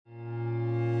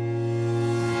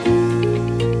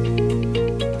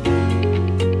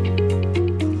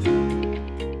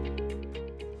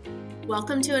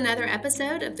Welcome to another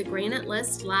episode of the Granite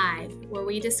List Live, where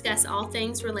we discuss all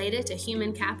things related to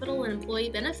human capital and employee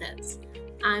benefits.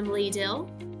 I'm Lee Dill.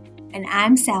 And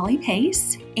I'm Sally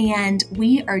Pace, and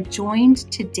we are joined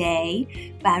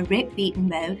today by Rick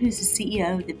Betenbough, who's the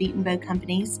CEO of the Betenbough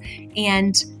Companies.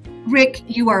 And Rick,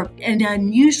 you are an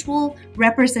unusual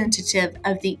representative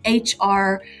of the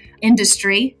HR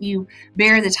industry. You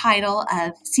bear the title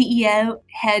of CEO,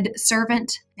 head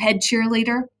servant, head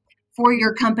cheerleader for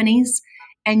your companies,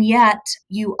 and yet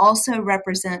you also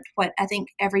represent what I think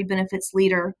every benefits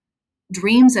leader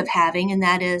dreams of having, and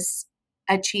that is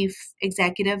a chief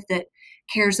executive that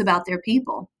cares about their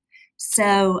people.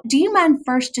 So do you mind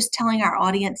first just telling our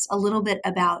audience a little bit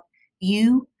about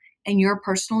you and your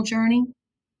personal journey?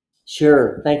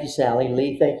 Sure. Thank you, Sally.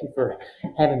 Lee, thank you for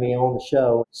having me on the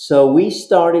show. So we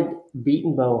started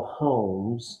Betenbough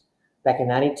Homes back in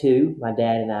 92, my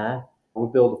dad and I. We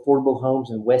build affordable homes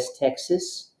in West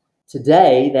Texas.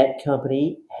 Today, that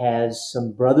company has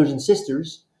some brothers and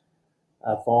sisters,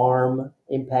 a farm,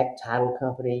 impact title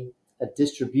company, a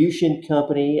distribution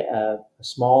company, a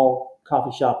small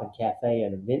coffee shop and cafe,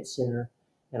 an event center,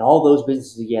 and all those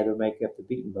businesses together make up the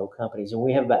Betenbough Companies. And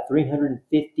we have about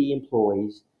 350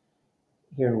 employees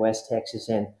here in West Texas,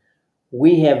 and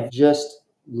we have just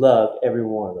loved every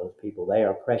one of those people. They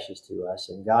are precious to us,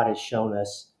 and God has shown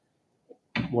us,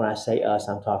 when I say us,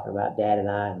 I'm talking about Dad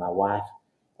and I and my wife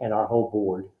and our whole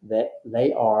board, that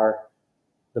they are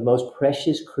the most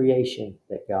precious creation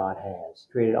that God has.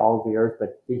 He created all of the earth,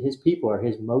 but his people are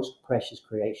his most precious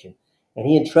creation. And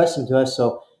he entrusts them to us,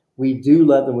 so we do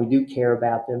love them, we do care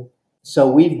about them. So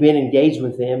we've been engaged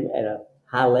with them at a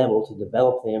high level to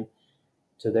develop them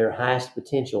to their highest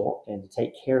potential and to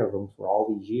take care of them for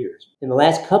all these years. In the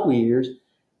last couple of years,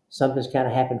 something's kind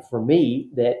of happened for me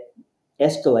that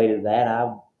escalated that.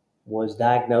 I was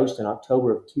diagnosed in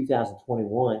October of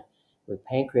 2021 with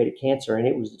pancreatic cancer, and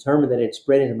it was determined that it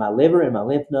spread into my liver and my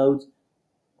lymph nodes,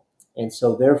 and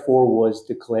so therefore was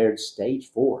declared stage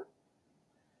 4,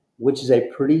 which is a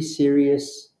pretty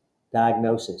serious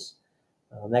diagnosis.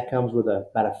 That comes with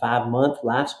about a 5-month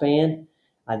lifespan.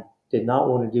 I did not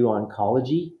want to do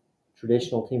oncology,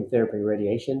 traditional chemotherapy,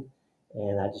 radiation,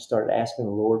 and I just started asking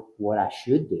the Lord what I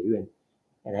should do, and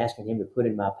asking him to put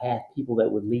in my path people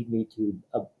that would lead me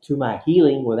to my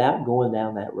healing without going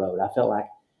down that road. I felt like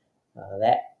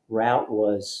that route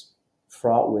was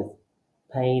fraught with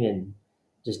pain and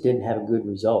just didn't have a good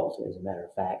result, as a matter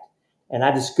of fact. And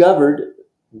I discovered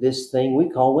this thing we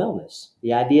call wellness,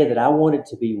 the idea that I wanted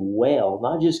to be well,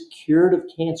 not just cured of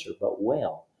cancer, but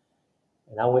well.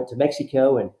 And I went to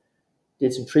Mexico and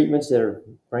did some treatments that are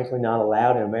frankly not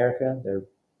allowed in America.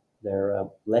 They're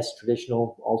less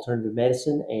traditional alternative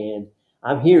medicine. And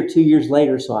I'm here 2 years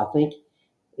later, so I think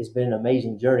it's been an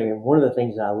amazing journey. And one of the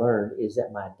things I learned is that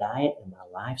my diet and my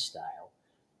lifestyle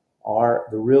are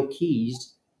the real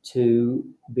keys to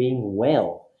being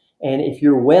well. And if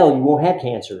you're well, you won't have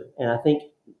cancer. And I think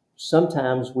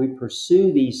sometimes we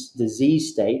pursue these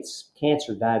disease states,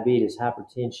 cancer, diabetes,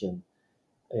 hypertension,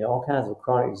 all kinds of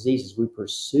chronic diseases. We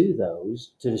pursue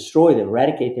those to destroy them,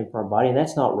 eradicate them from our body, and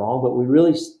that's not wrong, but we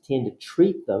really tend to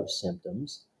treat those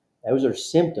symptoms. Those are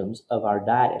symptoms of our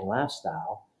diet and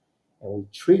lifestyle, and we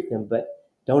treat them, but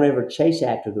don't ever chase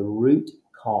after the root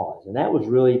cause. And that was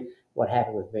really what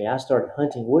happened with me. I started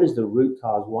hunting, what is the root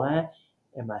cause? Why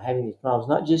am I having these problems?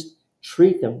 Not just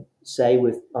treat them, say,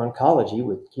 with oncology,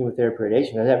 with chemotherapy,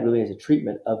 radiation, because that really is a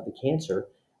treatment of the cancer,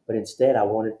 but instead I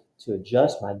wanted to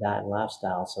adjust my diet and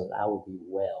lifestyle so that I would be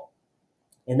well.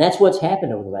 And that's what's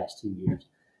happened over the last 2 years.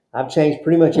 I've changed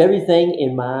pretty much everything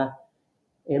in my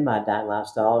diet and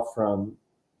lifestyle, from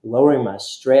lowering my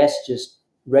stress, just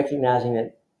recognizing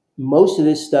that most of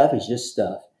this stuff is just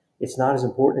stuff. It's not as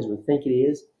important as we think it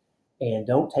is. And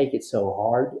don't take it so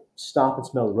hard. Stop and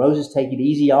smell the roses. Take it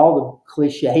easy. All the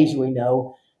cliches we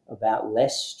know about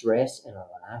less stress in our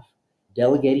life.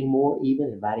 Delegating more, even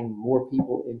inviting more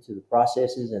people into the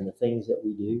processes and the things that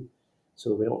we do so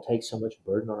that we don't take so much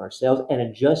burden on ourselves, and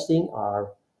adjusting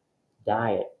our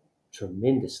diet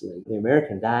tremendously. The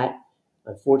American diet,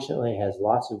 unfortunately, has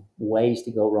lots of ways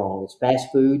to go wrong. It's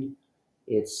fast food.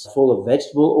 It's full of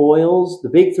vegetable oils. The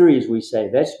big three, as we say: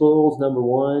 vegetable oils, number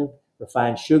 1,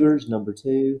 refined sugars, number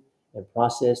 2, and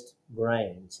processed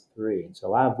grains, 3. And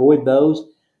so I avoid those.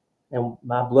 And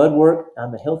my blood work,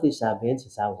 I'm the healthiest I've been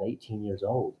since I was 18 years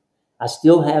old. I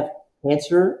still have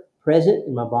cancer present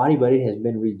in my body, but it has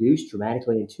been reduced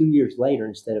dramatically. And 2 years later,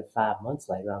 instead of 5 months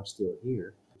later, I'm still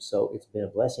here. So it's been a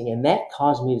blessing. And that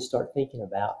caused me to start thinking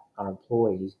about our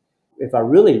employees. If I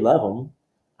really love them,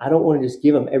 I don't want to just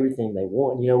give them everything they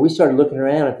want. We started looking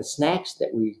around at the snacks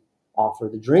that we offer,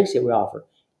 the drinks that we offer.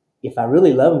 if I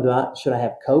really love them, should I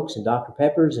have Cokes and Dr.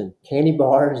 Peppers and candy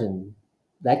bars and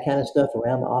that kind of stuff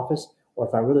around the office? Or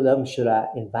if I really love them, should I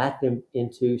invite them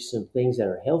into some things that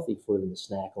are healthy for them to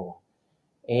snack on?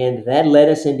 And that led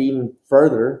us into even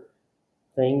further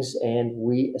things, and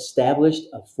we established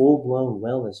a full-blown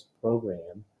wellness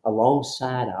program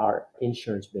alongside our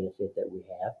insurance benefit that we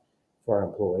have for our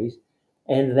employees.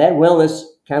 And that wellness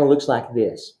kind of looks like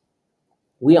this.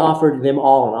 We offered them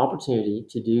all an opportunity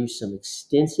to do some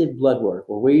extensive blood work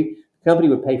where the company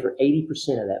would pay for 80%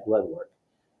 of that blood work.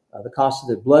 The cost of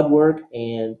the blood work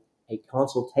and a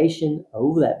consultation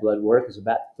over that blood work is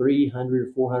about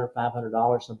 $300, $400,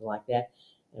 $500, something like that.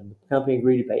 And the company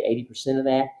agreed to pay 80% of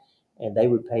that, and they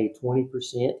would pay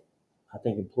 20%. I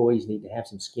think employees need to have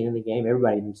some skin in the game.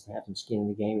 Everybody needs to have some skin in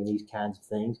the game in these kinds of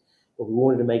things. But we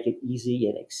wanted to make it easy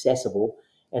and accessible.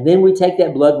 And then we take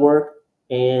that blood work,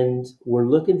 and we're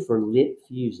looking for lit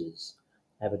fuses.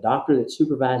 I have a doctor that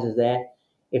supervises that.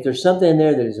 If there's something in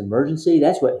there that is emergency,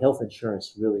 that's what health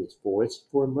insurance really is for. It's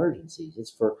for emergencies.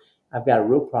 It's for, I've got a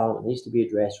real problem that needs to be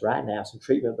addressed right now, some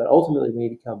treatment, but ultimately we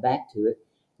need to come back to it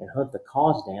and hunt the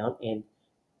cause down. And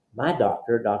my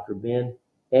doctor, Dr. Ben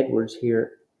Edwards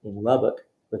here in Lubbock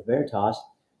with Veritas,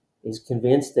 is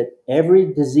convinced that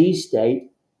every disease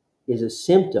state is a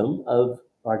symptom of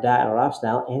our diet and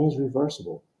lifestyle and is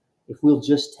reversible if we'll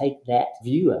just take that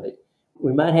view of it.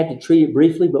 We might have to treat it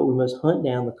briefly, but we must hunt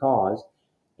down the cause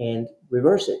and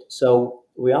reverse it. So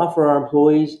we offer our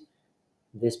employees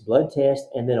this blood test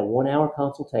and then a 1 hour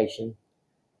consultation.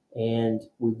 And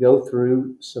we go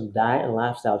through some diet and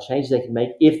lifestyle changes they can make.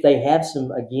 If they have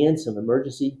some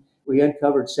emergency, we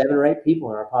uncovered 7 or 8 people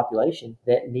in our population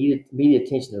that needed immediate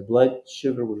attention. Their blood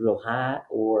sugar was real high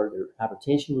or their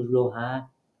hypertension was real high.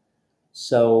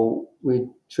 So we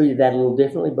treated that a little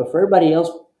differently. But for everybody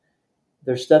else,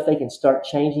 there's stuff they can start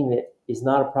changing that is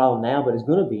not a problem now, but is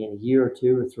going to be in a year or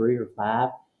 2 or 3 or 5.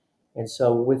 And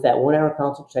so with that 1 hour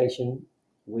consultation,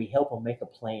 we help them make a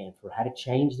plan for how to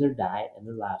change their diet and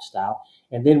their lifestyle.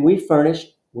 And then we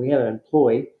have an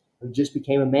employee who just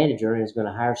became a manager and is going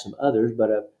to hire some others, but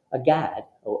a guide,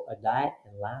 a diet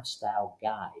and lifestyle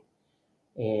guide.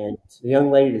 And the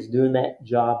young lady that's doing that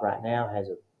job right now has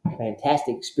a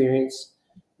fantastic experience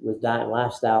with diet and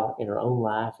lifestyle in her own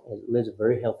life, and lives a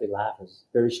very healthy life, is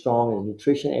very strong in the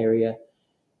nutrition area.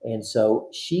 And so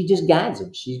she just guides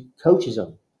them. She coaches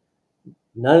them.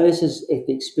 None of this is at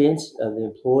the expense of the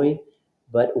employee,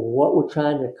 but what we're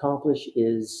trying to accomplish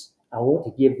is I want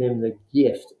to give them the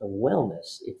gift of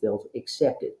wellness if they'll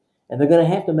accept it. And they're going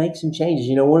to have to make some changes.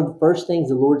 You know, one of the first things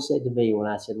the Lord said to me when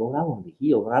I said, Lord, I want to be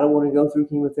healed, and I don't want to go through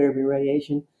chemotherapy and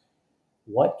radiation.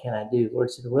 What can I do? The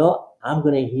Lord said, well, I'm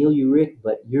going to heal you, Rick,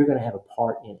 but you're going to have a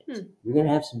part in it. You're going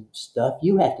to have some stuff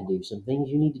you have to do, some things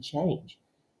you need to change.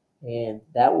 And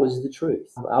that was the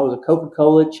truth. I was a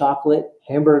Coca-Cola, chocolate,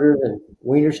 hamburger, and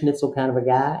Wiener Schnitzel kind of a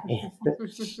guy. And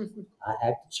I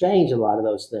had to change a lot of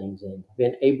those things and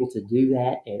been able to do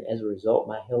that. And as a result,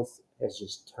 my health has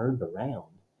just turned around.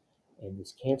 And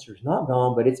this cancer is not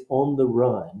gone, but it's on the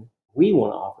run. We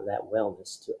want to offer that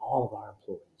wellness to all of our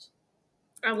employees.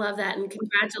 I love that, and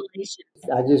congratulations.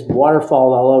 I just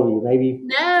waterfall all over you. Maybe.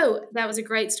 No, that was a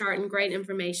great start and great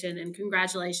information, and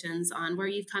congratulations on where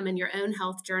you've come in your own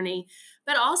health journey,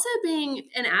 but also being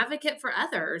an advocate for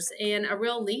others and a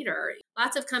real leader.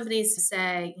 Lots of companies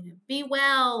say, be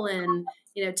well and,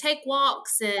 take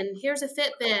walks and here's a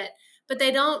Fitbit, but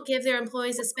they don't give their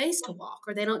employees a space to walk,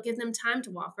 or they don't give them time to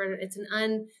walk, or it's an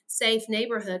unsafe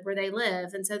neighborhood where they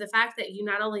live. And so the fact that you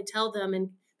not only tell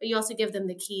them but you also give them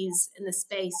the keys and the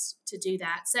space to do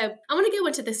that. So I want to go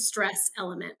into the stress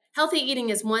element. Healthy eating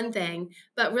is one thing,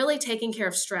 but really taking care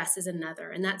of stress is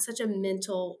another. And that's such a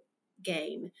mental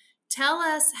game. Tell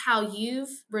us how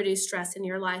you've reduced stress in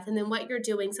your life, and then what you're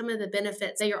doing, some of the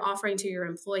benefits that you're offering to your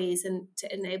employees and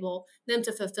to enable them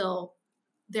to fulfill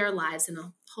their lives in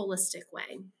a holistic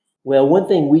way. Well, one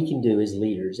thing we can do as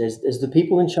leaders, as the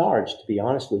people in charge, to be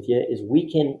honest with you, is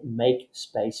we can make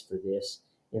space for this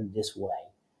in this way.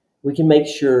 We can make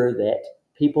sure that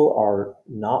people are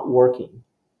not working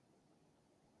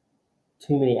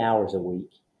too many hours a week,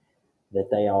 that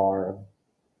they are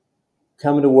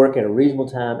coming to work at a reasonable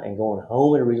time and going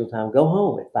home at a reasonable time. Go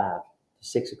home at 5 to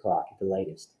 6 o'clock at the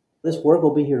latest. This work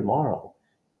will be here tomorrow.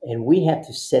 And we have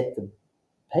to set the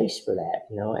pace for that.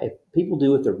 If people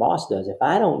do what their boss does, if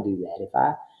I don't do that, if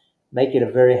I make it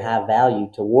a very high value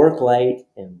to work late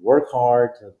and work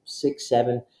hard to 6,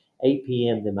 7, 8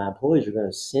 p.m., then my employees are going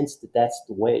to sense that that's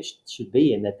the way it should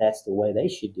be and that that's the way they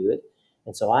should do it.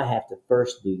 And so I have to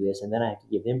first do this, and then I have to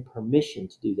give them permission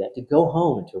to do that, to go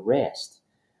home and to rest.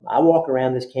 I walk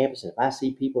around this campus, and if I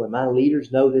see people, and my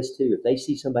leaders know this too, if they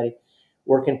see somebody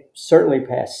working certainly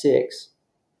past 6,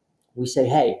 we say,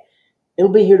 hey,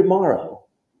 it'll be here tomorrow.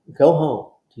 Go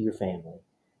home to your family.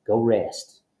 Go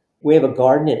rest. We have a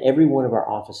garden in every one of our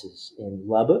offices in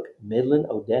Lubbock, Midland,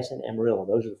 Odessa, and Amarillo.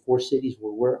 Those are the 4 cities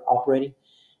where we're operating.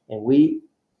 And we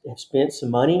have spent some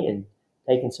money and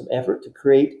taken some effort to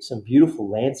create some beautiful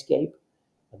landscape,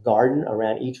 a garden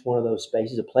around each one of those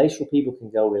spaces, a place where people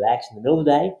can go relax in the middle of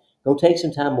the day, go take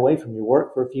some time away from your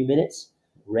work for a few minutes,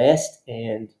 rest.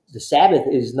 And the Sabbath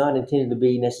is not intended to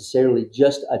be necessarily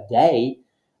just a day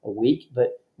a week,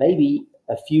 but maybe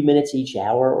a few minutes each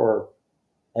hour or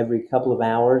every couple of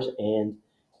hours. And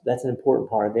that's an important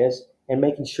part of this. And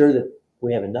making sure that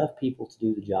we have enough people to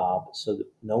do the job so that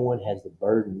no one has the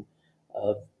burden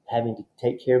of having to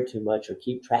take care of too much or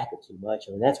keep track of too much.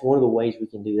 I mean, that's one of the ways we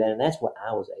can do that. And that's what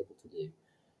I was able to do,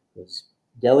 was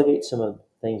delegate some of the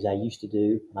things I used to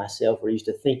do myself or used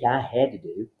to think I had to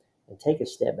do, and take a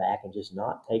step back and just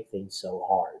not take things so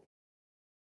hard.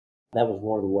 That was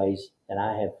one of the ways that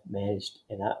I have managed,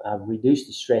 and I've reduced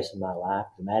the stress in my life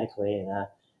dramatically, and I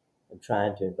am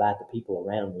trying to invite the people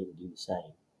around me to do the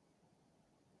same.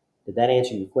 Did that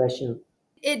answer your question?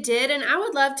 It did. And I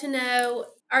would love to know,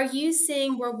 are you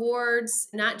seeing rewards,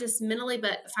 not just mentally,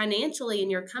 but financially in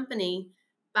your company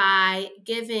by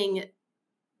giving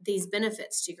these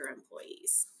benefits to your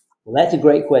employees? Well, that's a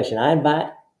great question. I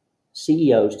invite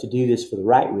CEOs to do this for the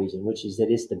right reason, which is that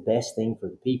it's the best thing for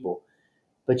the people.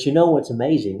 But you know what's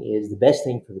amazing is the best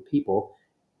thing for the people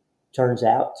turns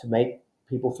out to make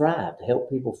people thrive, to help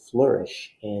people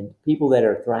flourish. And people that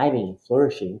are thriving and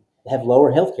flourishing have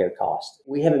lower healthcare costs.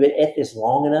 We haven't been at this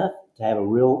long enough to have a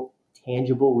real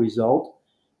tangible result.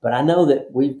 But I know that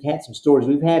we've had some stories.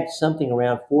 We've had something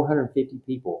around 450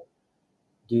 people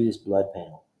do this blood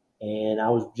panel. And I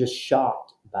was just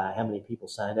shocked by how many people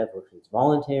signed up. It's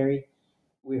voluntary.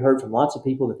 We heard from lots of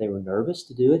people that they were nervous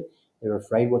to do it. They were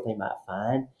afraid what they might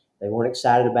find. They weren't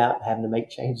excited about having to make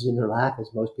changes in their life,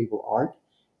 as most people aren't.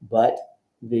 But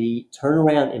the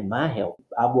turnaround in my health,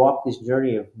 I've walked this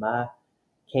journey of my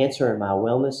cancer and my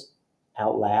wellness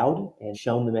out loud and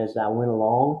shown them as I went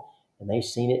along, and they've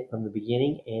seen it from the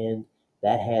beginning, and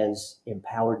that has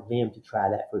empowered them to try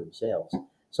that for themselves.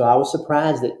 So I was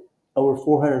surprised that over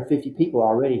 450 people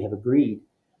already have agreed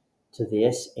to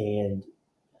this, and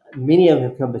many of them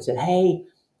have come and said, hey,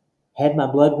 had my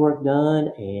blood work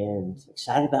done and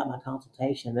excited about my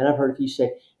consultation. And then I've heard a few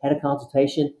say, had a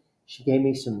consultation. She gave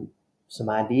me some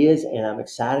ideas, and I'm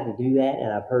excited to do that.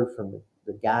 And I've heard from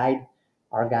the guide,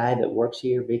 our guide that works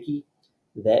here, Vicky,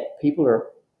 that people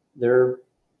they're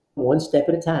one step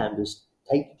at a time. Just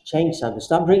change something.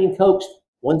 Stop drinking Cokes.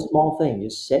 One small thing.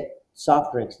 Just set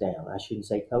soft drinks down. I shouldn't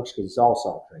say Cokes because it's all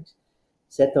soft drinks.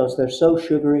 Set those. They're so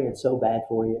sugary and so bad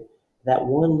for you. That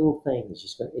one little thing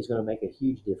is going to make a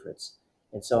huge difference.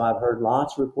 And so I've heard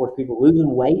lots of reports, people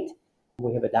losing weight.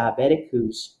 We have a diabetic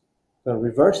who's going to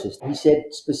reverse this. He said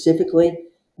specifically,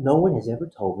 no one has ever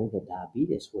told me that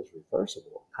diabetes was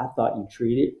reversible. I thought you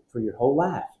treat it for your whole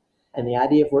life. And the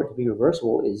idea for it to be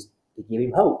reversible is to give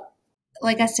him hope.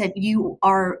 Like I said, you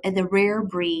are the rare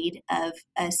breed of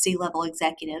a C-level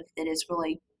executive that is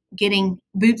really getting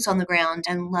boots on the ground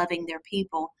and loving their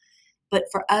people. But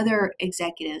for other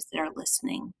executives that are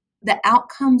listening, the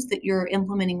outcomes that you're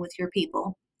implementing with your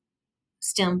people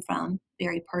stem from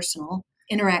very personal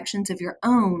interactions of your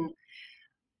own,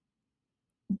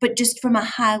 but just from a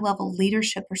high level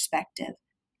leadership perspective.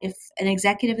 If an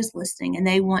executive is listening and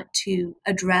they want to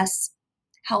address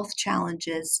health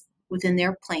challenges within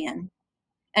their plan,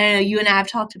 and I know you and I have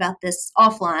talked about this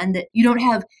offline, that you don't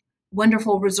have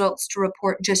wonderful results to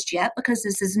report just yet because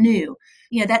this is new.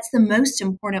 That's the most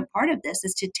important part of this,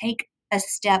 is to take a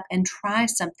step and try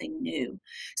something new.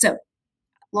 So,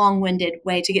 long-winded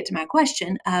way to get to my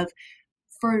question of,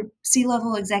 for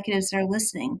C-level executives that are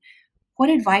listening, what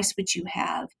advice would you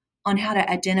have on how to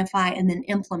identify and then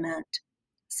implement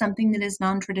something that is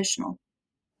non-traditional?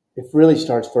 It really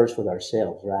starts first with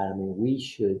ourselves, right? I mean, we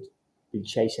should be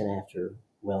chasing after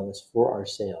wellness for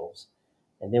ourselves.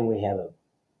 And then we have a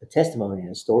testimony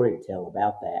and a story to tell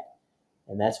about that.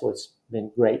 And that's what's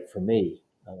been great for me.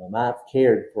 I've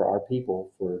cared for our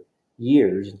people for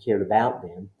years and cared about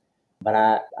them, but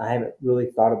I haven't really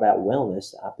thought about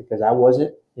wellness because I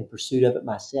wasn't in pursuit of it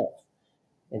myself.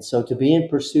 And so to be in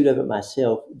pursuit of it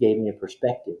myself gave me a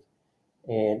perspective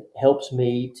and helps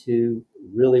me to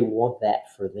really want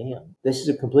that for them. This is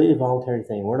a completely voluntary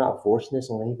thing. We're not forcing this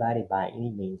on anybody by any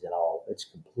means at all. It's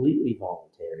completely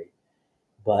voluntary.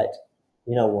 But,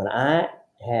 when I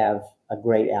have a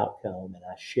great outcome and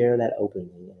I share that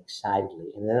openly and excitedly,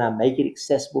 and then I make it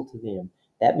accessible to them,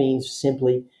 That means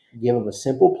simply give them a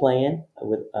simple plan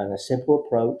with a simple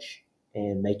approach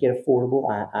and make it affordable.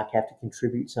 I have to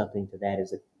contribute something to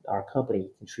that our company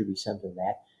contributes something to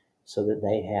that so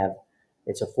that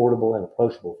it's affordable and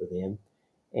approachable for them,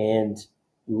 and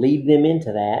lead them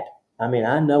into that. I mean,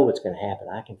 I know what's going to happen.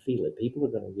 I can feel it. People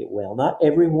are going to get well. Not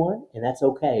everyone, and that's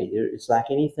okay. It's like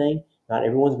anything. Not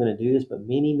everyone's going to do this, but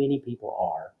many, many people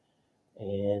are.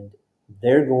 And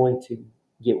they're going to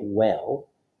get well,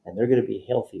 and they're going to be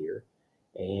healthier.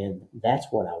 And that's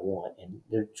what I want. And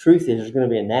the truth is, there's going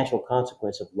to be a natural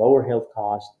consequence of lower health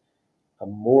costs, a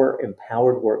more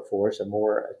empowered workforce, a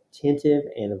more attentive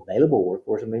and available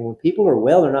workforce. I mean, when people are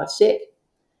well, they're not sick.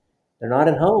 They're not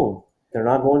at home. They're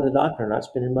not going to the doctor. They're not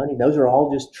spending money. Those are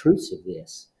all just truths of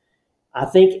this. I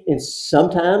think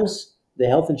sometimes the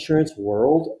health insurance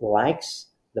world likes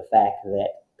the fact that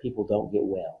people don't get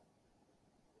well.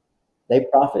 They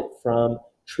profit from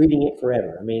treating it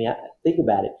forever. I mean, think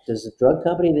about it. Does a drug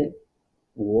company that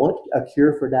want a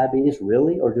cure for diabetes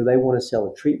really, or do they want to sell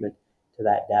a treatment to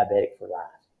that diabetic for life?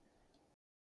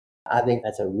 I think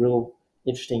that's a real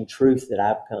interesting truth that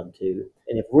I've come to.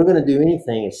 And if we're going to do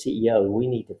anything as CEO, we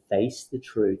need to face the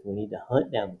truth. We need to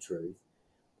hunt down the truth.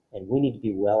 And we need to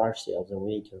be well ourselves, and we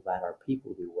need to invite our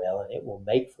people to be well, and it will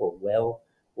make for well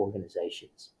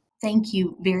organizations. Thank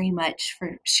you very much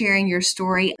for sharing your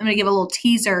story. I'm going to give a little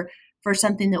teaser for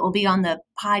something that will be on the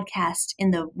podcast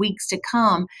in the weeks to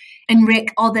come. And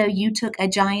Rick, although you took a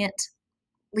giant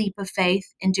leap of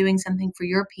faith in doing something for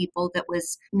your people that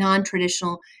was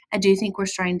non-traditional, I do think we're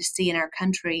starting to see in our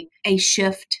country a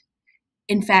shift.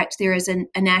 In fact, there is a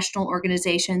national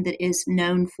organization that is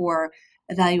known for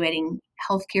evaluating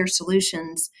healthcare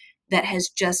solutions that has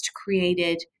just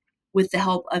created, with the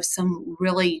help of some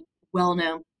really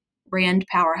well-known brand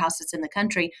powerhouses in the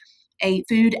country, a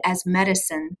food as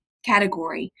medicine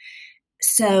category.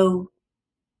 So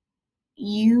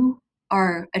you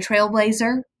are a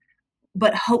trailblazer,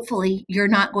 but hopefully you're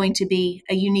not going to be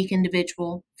a unique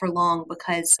individual for long,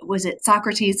 because was it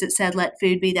Socrates that said, let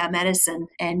food be thy medicine?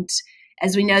 And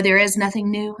as we know, there is nothing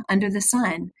new under the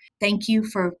sun. Thank you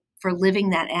for living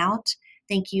that out.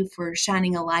 Thank you for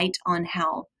shining a light on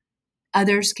how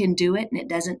others can do it, and it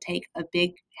doesn't take a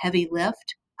big, heavy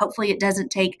lift. Hopefully it doesn't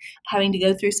take having to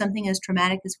go through something as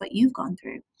traumatic as what you've gone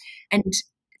through. And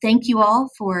thank you all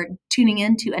for tuning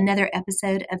in to another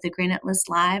episode of the Granite List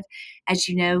Live. As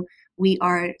you know, we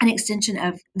are an extension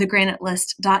of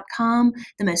thegranitelist.com,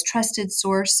 the most trusted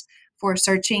source for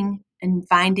searching and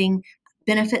finding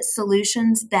benefit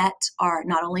solutions that are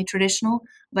not only traditional,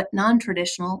 but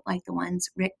non-traditional, like the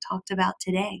ones Rick talked about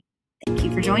today. Thank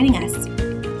you for joining us.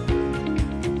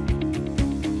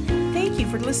 Thank you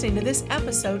for listening to this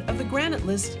episode of the Granite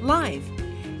List Live.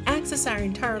 Access our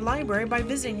entire library by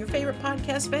visiting your favorite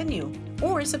podcast venue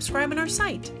or subscribe on our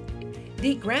site,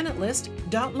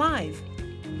 thegranitelist.live.